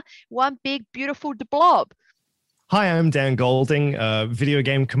together, one big, beautiful De Blob. Hi, I'm Dan Golding, a video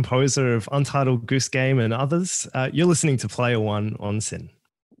game composer of Untitled Goose Game and others. You're listening to Player One on SYN.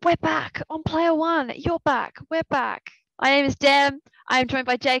 We're back on Player One. You're back. We're back. My name is Dem. I'm joined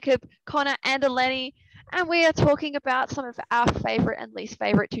by Jacob, Connor, and Eleni, and we are talking about some of our favorite and least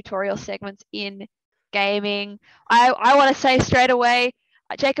favorite tutorial segments in gaming. I want to say straight away,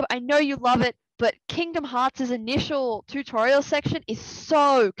 Jacob, I know you love it, but Kingdom Hearts' initial tutorial section is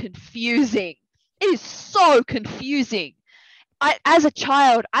so confusing. It is so confusing. As a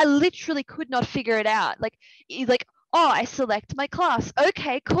child, I literally could not figure it out. Oh, I select my class.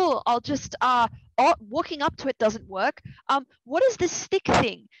 Okay, cool. I'll just walking up to it doesn't work. What is this stick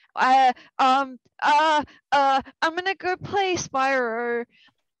thing? I'm gonna go play Spyro.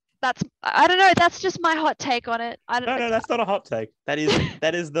 I don't know. That's just my hot take on it. No, that's not a hot take. That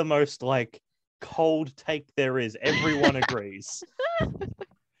is the most like cold take there is. Everyone agrees.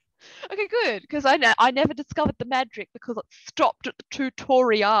 Okay, good, because I never discovered the magic because it stopped at the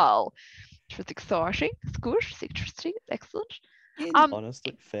tutorial, which was exciting. It's good. It's interesting. It's excellent.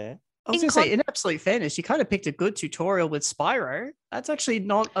 Honestly, fair. I was going to say, in absolute fairness, you kind of picked a good tutorial with Spyro. That's actually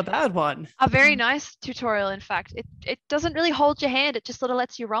not a bad one. A very nice tutorial, in fact. It doesn't really hold your hand. It just sort of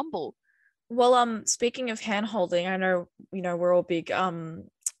lets you rumble. Well, speaking of hand holding, I know, we're all big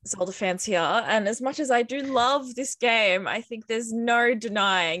Zelda fans here. And as much as I do love this game, I think there's no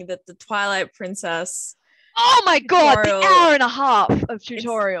denying that the Twilight Princess... Oh my God, the hour and a half of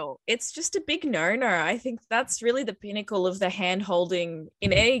tutorial. It's just a big no-no. I think that's really the pinnacle of the hand-holding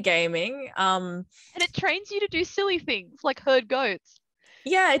in any gaming. And it trains you to do silly things like herd goats.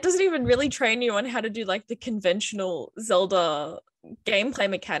 Yeah, it doesn't even really train you on how to do like the conventional Zelda gameplay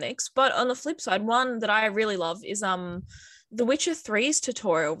mechanics. But on the flip side, one that I really love is The Witcher 3's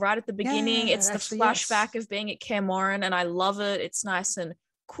tutorial right at the beginning. It's the flashback of being at Kaer Morhen, and I love it. It's nice and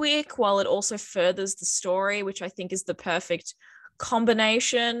quick while it also furthers the story, which I think is the perfect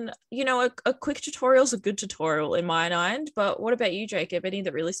combination. A quick tutorial is a good tutorial in my mind. But what about you, Jacob? Any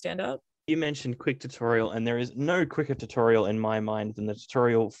that really stand out? You mentioned quick tutorial, and there is no quicker tutorial in my mind than the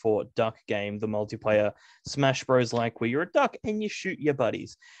tutorial for Duck Game, the multiplayer Smash Bros. Like where you're a duck and you shoot your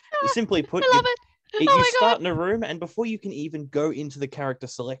buddies. Simply put, you start in a room, and before you can even go into the character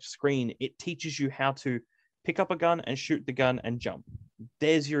select screen, it teaches you how to pick up a gun and shoot the gun and jump.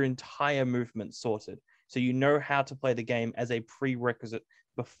 There's your entire movement sorted. So you know how to play the game as a prerequisite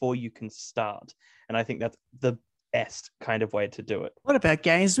before you can start. And I think that's the best kind of way to do it. What about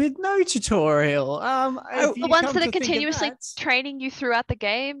games with no tutorial? The ones that are continuously training you throughout the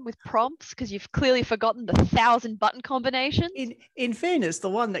game with prompts because you've clearly forgotten the 1,000 button combinations. In fairness, the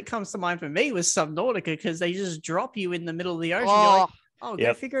one that comes to mind for me was Subnautica because they just drop you in the middle of the ocean.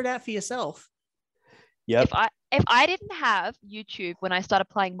 Go figure it out for yourself. Yep. If I didn't have YouTube when I started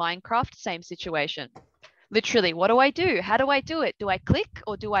playing Minecraft, same situation. Literally, what do? How do I do it? Do I click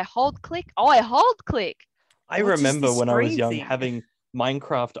or do I hold click? Oh, I hold click. I remember when I was young having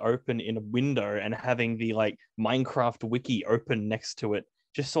Minecraft open in a window and having the Minecraft wiki open next to it,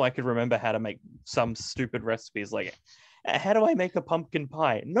 just so I could remember how to make some stupid recipes. Like, how do I make a pumpkin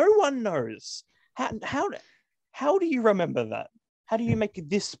pie? No one knows. How do you remember that? How do you make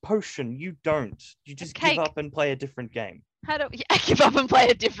this potion? You don't. You just give up and play a different game. I give up and play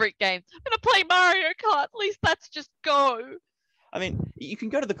a different game? I'm going to play Mario Kart. At least that's just go. I mean, you can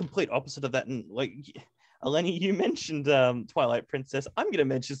go to the complete opposite of that. And Eleni, you mentioned Twilight Princess. I'm going to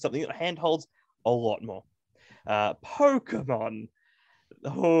mention something that handholds a lot more. Pokemon.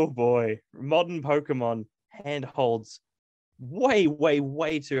 Oh boy. Modern Pokemon handholds way, way,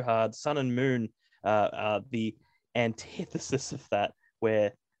 way too hard. Sun and Moon are the antithesis of that,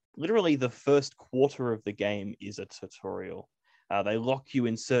 where literally the first quarter of the game is a tutorial. They lock you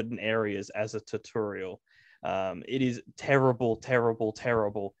in certain areas as a tutorial. It is terrible, terrible,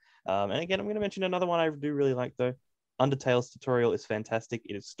 terrible. And again, I'm going to mention another one I do really like, though. Undertale's tutorial is fantastic.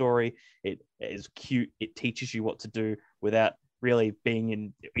 It is story. It is cute. It teaches you what to do without really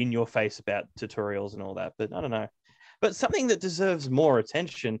being in your face about tutorials and all that. But I don't know. But something that deserves more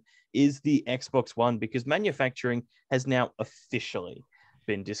attention is the Xbox One, because manufacturing has now officially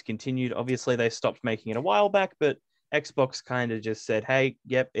been discontinued. Obviously, they stopped making it a while back, but Xbox kind of just said, hey,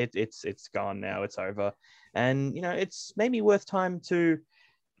 yep, it's gone now. It's over. And, it's maybe worth time to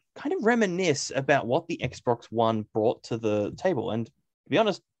kind of reminisce about what the Xbox One brought to the table. And to be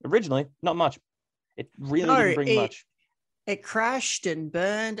honest, originally, not much. It really didn't bring much. It crashed and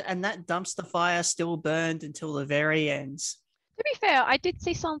burned, and that dumpster fire still burned until the very end. To be fair, I did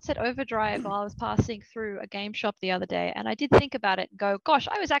see Sunset Overdrive while I was passing through a game shop the other day, and I did think about it and go, gosh,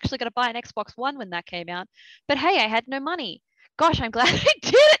 I was actually going to buy an Xbox One when that came out, but hey, I had no money. Gosh, I'm glad I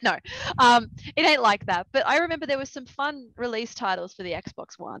did it. No, it ain't like that. But I remember there was some fun release titles for the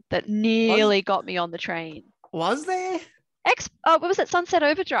Xbox One that nearly got me on the train. Was there? What was it? Sunset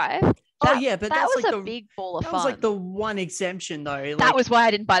Overdrive? But that was a big ball of fun. That was the one exemption, though. That was why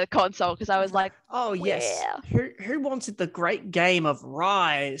I didn't buy the console, because I was like, oh yes, who wanted the great game of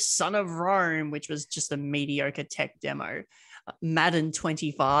Rise, Son of Rome, which was just a mediocre tech demo. Madden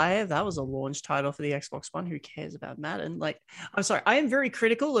 25, that was a launch title for the Xbox One. Who cares about Madden? I'm sorry, I am very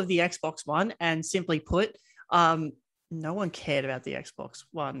critical of the Xbox One, and simply put, no one cared about the Xbox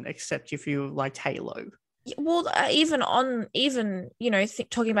One except if you liked Halo. Well, even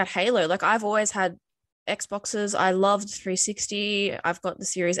talking about Halo, like I've always had Xboxes. I loved 360. I've got the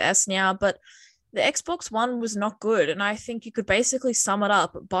Series S now, but the Xbox One was not good. And I think you could basically sum it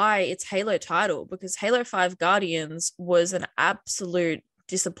up by its Halo title, because Halo 5 Guardians was an absolute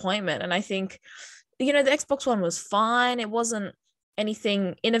disappointment. And I think, the Xbox One was fine. It wasn't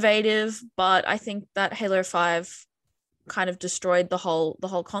anything innovative, but I think that Halo 5 kind of destroyed the whole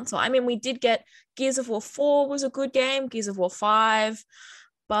console. I mean, we did get Gears of War 4 was a good game, Gears of War 5,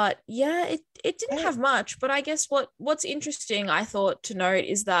 but yeah, it didn't have much. But I guess what's interesting, I thought, to note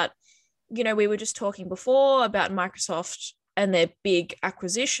is that, we were just talking before about Microsoft and their big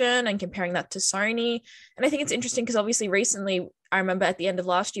acquisition and comparing that to Sony. And I think it's interesting because obviously recently, I remember at the end of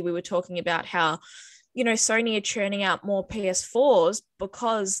last year, we were talking about how, Sony are churning out more PS4s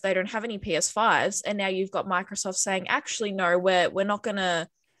because they don't have any PS5s. And now you've got Microsoft saying, actually, no, we're not going to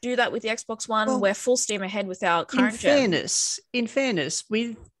do that with the Xbox One. Well, we're full steam ahead with our current gen. In fairness,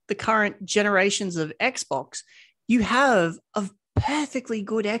 with the current generations of Xbox, you have a perfectly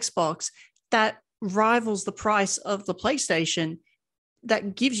good Xbox that rivals the price of the PlayStation,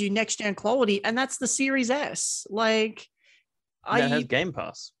 that gives you next gen quality, and that's the Series S. Like, that has Game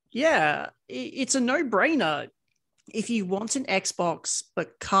Pass. Yeah, it's a no-brainer. If you want an Xbox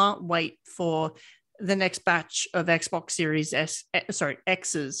but can't wait for the next batch of Xbox Series X's,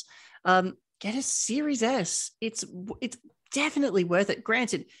 get a Series S. It's definitely worth it.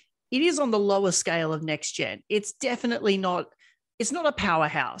 Granted, it is on the lower scale of next gen. It's definitely not. It's not a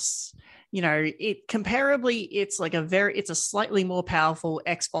powerhouse. Comparably, it's a slightly more powerful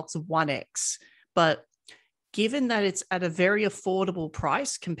Xbox One X, but given that it's at a very affordable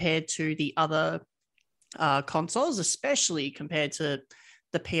price compared to the other consoles, especially compared to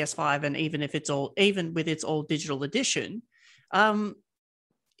the PS5, and even with its all digital edition,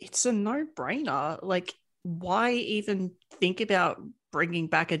 it's a no-brainer. Like, why even think about bringing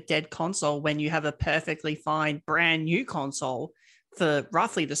back a dead console when you have a perfectly fine brand new console for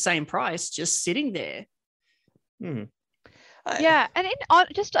roughly the same price just sitting there? Yeah, and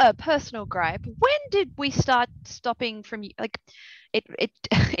just a personal gripe, when did we start stopping from, like,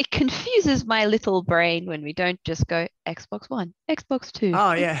 it confuses my little brain when we don't just go Xbox One, Xbox Two,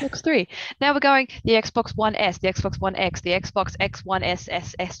 Xbox 3. Now we're going the Xbox One S, the Xbox One X, the Xbox X1 S,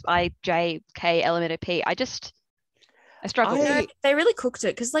 S, S, I, J, K, L, M, N, O, P. I struggle. They really cooked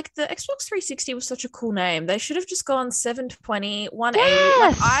it, because like the Xbox 360 was such a cool name. They should have just gone 720, 180.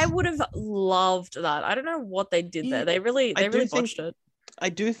 Yes! Like, I would have loved that. I don't know what they did there. They really botched it. I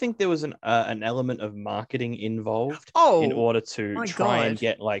do think there was an element of marketing involved Oh, in order to my try and God.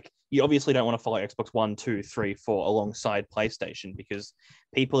 get, like, you obviously don't want to follow Xbox 1, 2, 3, 4 alongside PlayStation, because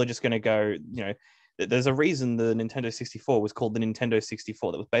people are just going to go, there's a reason the Nintendo 64 was called the Nintendo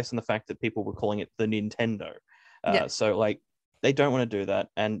 64. That was based on the fact that people were calling it the Nintendo. So, like, they don't want to do that.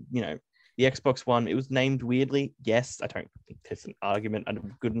 And, the Xbox One, it was named weirdly. Yes, I don't think there's an argument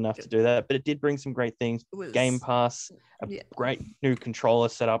good enough to do that, but it did bring some great things. Game Pass, great new controller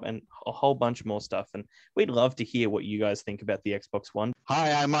setup, and a whole bunch more stuff. And we'd love to hear what you guys think about the Xbox One.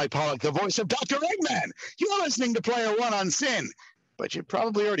 Hi, I'm Mike Pollock, the voice of Dr. Eggman. You're listening to Player One on Sin, but you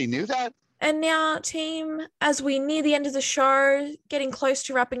probably already knew that. And now, team, as we near the end of the show, getting close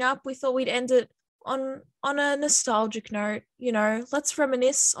to wrapping up, we thought we'd end it on a nostalgic note. Let's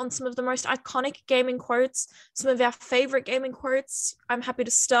reminisce on some of the most iconic gaming quotes, some of our favorite gaming quotes. I'm happy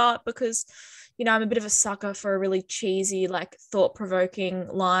to start because, I'm a bit of a sucker for a really cheesy, like, thought-provoking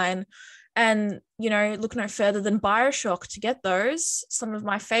line. And, look no further than BioShock to get those. Some of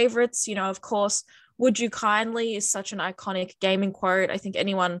my favorites, of course, "Would you kindly" is such an iconic gaming quote. I think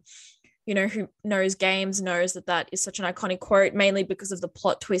anyone who knows games knows that is such an iconic quote, mainly because of the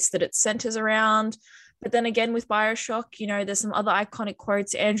plot twist that it centers around. But then again, with BioShock, there's some other iconic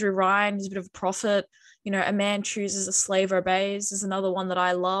quotes. Andrew Ryan is a bit of a prophet. "A man chooses, a slave obeys" is another one that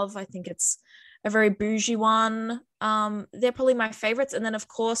I love. I think it's a very bougie one. They're probably my favorites. And then, of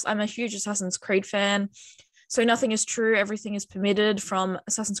course, I'm a huge Assassin's Creed fan. "So nothing is true, everything is permitted" from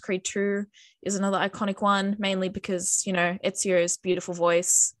Assassin's Creed 2 is another iconic one, mainly because, Ezio's beautiful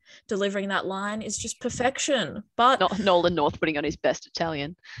voice delivering that line is just perfection. But Not Nolan North putting on his best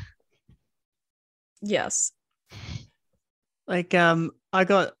Italian. Yes. Like,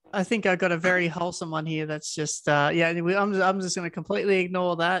 I think I got a very wholesome one here. That's just, I'm just going to completely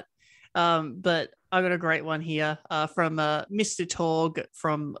ignore that. But I got a great one here from Mr. Torg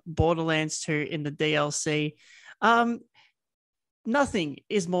from Borderlands 2 in the DLC. "Nothing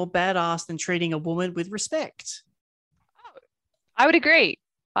is more badass than treating a woman with respect." I would agree.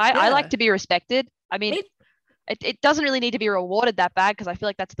 I like to be respected. I mean, It doesn't really need to be rewarded that bad because I feel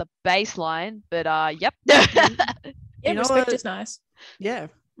like that's the baseline. But yep. Yeah, respect is nice. Yeah,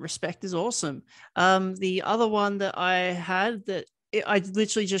 respect is awesome. The other one that I had I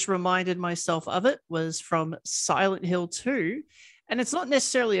literally just reminded myself of it was from Silent Hill 2. And it's not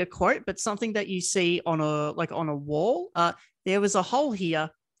necessarily a quote, but something that you see on a wall. There was a hole here.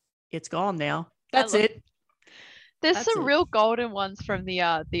 It's gone now. That's it. There's That's some it. real golden ones from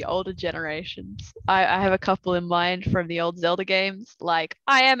the older generations. I have a couple in mind from the old Zelda games, like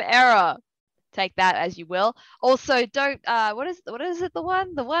I am Error. Take that as you will. Also, don't what is it? The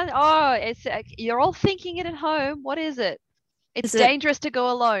one? Oh, it's you're all thinking it at home. What is it? It's dangerous to go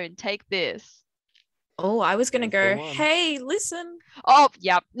alone. Take this. Oh, I was gonna That's the go. one. Hey, listen. Oh,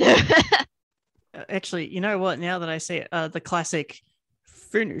 yep. Actually, you know what? Now that I say it, the classic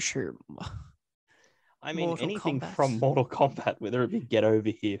finish him. I mean, Mortal anything Kombat. from Mortal Kombat, whether it be get over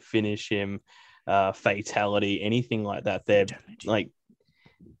here, finish him, fatality, anything like that, they're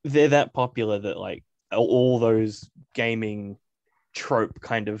that popular that like all those gaming trope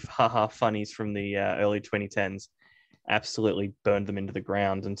kind of haha funnies from the early 2010s absolutely burned them into the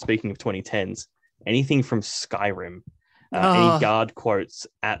ground. And speaking of 2010s, anything from Skyrim, any guard quotes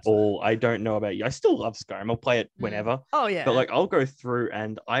at all, I don't know about you. I still love Skyrim. I'll play it whenever. Oh yeah. But like I'll go through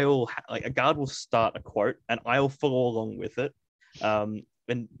and I'll like a guard will start a quote and I'll follow along with it.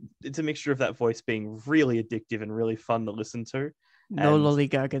 And it's a mixture of that voice being really addictive and really fun to listen to. No And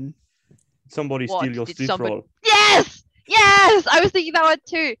lollygagging. Somebody What? steal your Did soup somebody- roll. Yes! Yes! I was thinking that one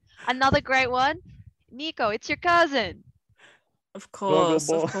too. Another great one. Nico, it's your cousin. Of course,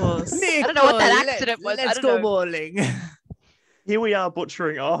 ball. of course. I don't know what that accident was. I Let's don't go know. bowling. Here we are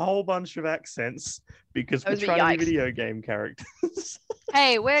butchering a whole bunch of accents because That we're was a trying to yikes. be video game characters.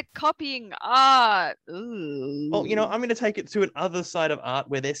 Hey, we're copying art. Ooh. Well, you know, I'm going to take it to another side of art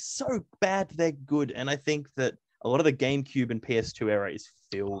where they're so bad they're good. And I think that a lot of the GameCube and PS2 era is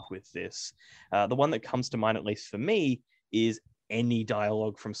filled with this. The one that comes to mind, at least for me, is any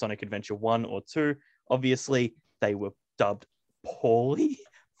dialogue from Sonic Adventure 1 or 2. Obviously, they were dubbed poorly,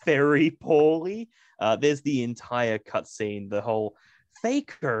 very poorly. There's the entire cutscene, the whole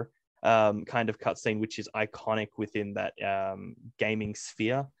Faker kind of cutscene, which is iconic within that gaming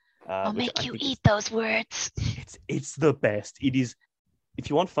sphere. I'll which make I you think eat those words. it's the best. It is. If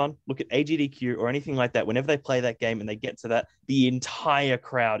you want fun, look at AGDQ or anything like that. Whenever they play that game and they get to that, the entire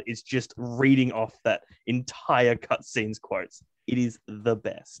crowd is just reading off that entire cutscene's quotes. It is the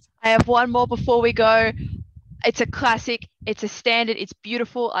best. I have one more before we go. It's a classic. It's a standard. It's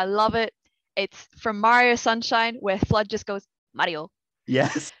beautiful. I love it. It's from Mario Sunshine, where Flood just goes, Mario.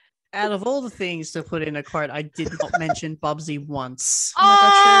 Yes. Out of all the things to put in a quote, I did not mention Bubsy once.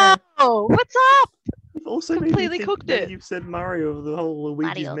 Oh, what's up? You've also made me Completely think cooked that it. You've said Mario, the whole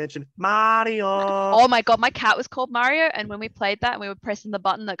Luigi's Mario. mentioned. Mario. Oh my god, my cat was called Mario, and when we played that and we were pressing the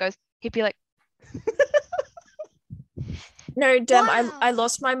button that goes, he'd be like, No, Dem, Wow. I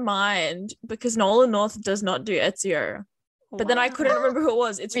lost my mind because Nolan North does not do Ezio. But then I couldn't remember who it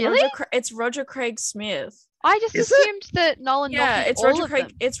was. It's Really? It's Roger Craig Smith. I just Is it? assumed that Nolan Yeah, North did it's all Roger of Craig.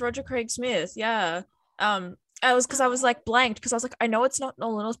 them. It's Roger Craig Smith. Yeah. I was like blanked because I was like, I know it's not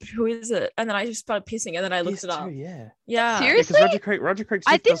Nolan North, but who is it? And then I just started pissing, and then I looked it up. Yeah. Yeah. Seriously? Because Roger Craig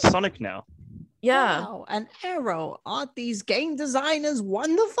I Smith does didn't- Sonic now. Yeah. Wow, an arrow. Aren't these game designers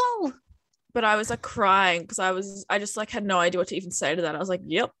wonderful? But I was like crying because I just like had no idea what to even say to that. I was like,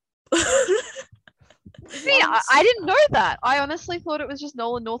 yep. See, I didn't know that. I honestly thought it was just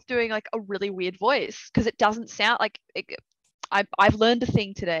Nolan North doing like a really weird voice because it doesn't sound like it. I've learned a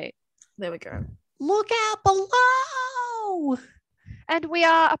thing today. There we go. Look out below. And we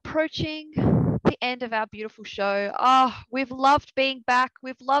are approaching the end of our beautiful show. Oh, we've loved being back.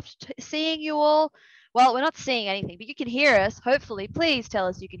 We've loved seeing you all. Well, we're not seeing anything, but you can hear us. Hopefully, please tell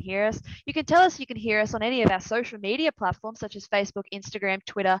us you can hear us. You can tell us you can hear us on any of our social media platforms, such as Facebook, Instagram,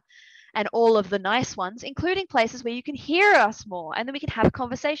 Twitter, and all of the nice ones, including places where you can hear us more. And then we can have a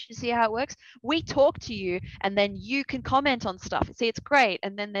conversation to see how it works. We talk to you, and then you can comment on stuff. See, it's great.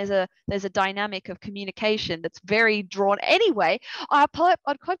 And then there's a dynamic of communication that's very drawn. Anyway, our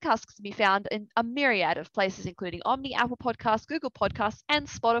podcast can be found in a myriad of places, including Omni, Apple Podcasts, Google Podcasts, and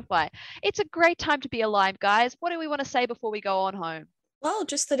Spotify. It's a great time to be alive, guys. What do we want to say before we go on home? Well,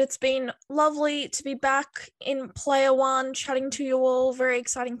 just that it's been lovely to be back in Player One, chatting to you all. Very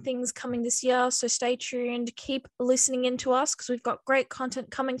exciting things coming this year. So stay tuned. Keep listening into us because we've got great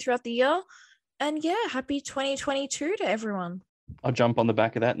content coming throughout the year. And yeah, happy 2022 to everyone. I'll jump on the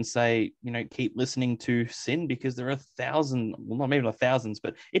back of that and say, you know, keep listening to Sin because there are thousands, well, not maybe not thousands,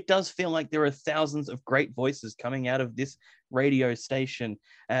 but it does feel like there are thousands of great voices coming out of this radio station.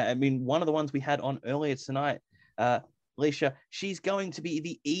 I mean, one of the ones we had on earlier tonight Alicia, she's going to be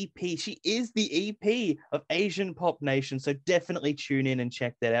the EP. She is the EP of Asian Pop Nation. So definitely tune in and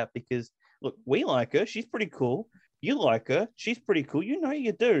check that out because, look, we like her. She's pretty cool. You like her. She's pretty cool. You know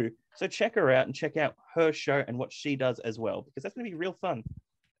you do. So check her out and check out her show and what she does as well because that's going to be real fun.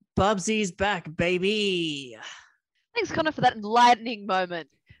 Bubsy's back, baby. Thanks, Connor, for that enlightening moment.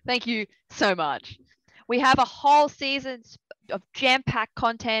 Thank you so much. We have a whole season of jam-packed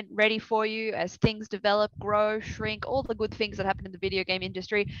content ready for you as things develop, grow, shrink, all the good things that happen in the video game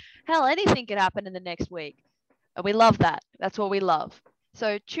industry. Hell, anything could happen in the next week. And we love that. That's what we love.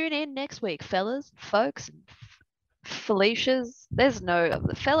 So tune in next week, fellas, folks, and Felicias.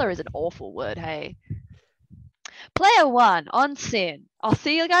 Fella is an awful word, hey. Player 1 on Sin. I'll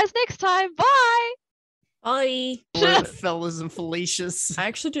see you guys next time. Bye. Bye. Fellas and Felicias. I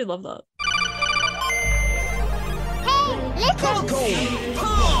actually do love that. Coco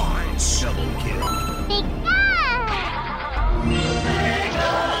Punch! Double kill.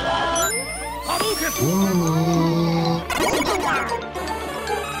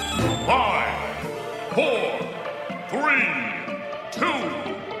 Five, 4, 3, 2,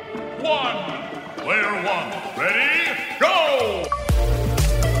 1. Player 1, ready, go!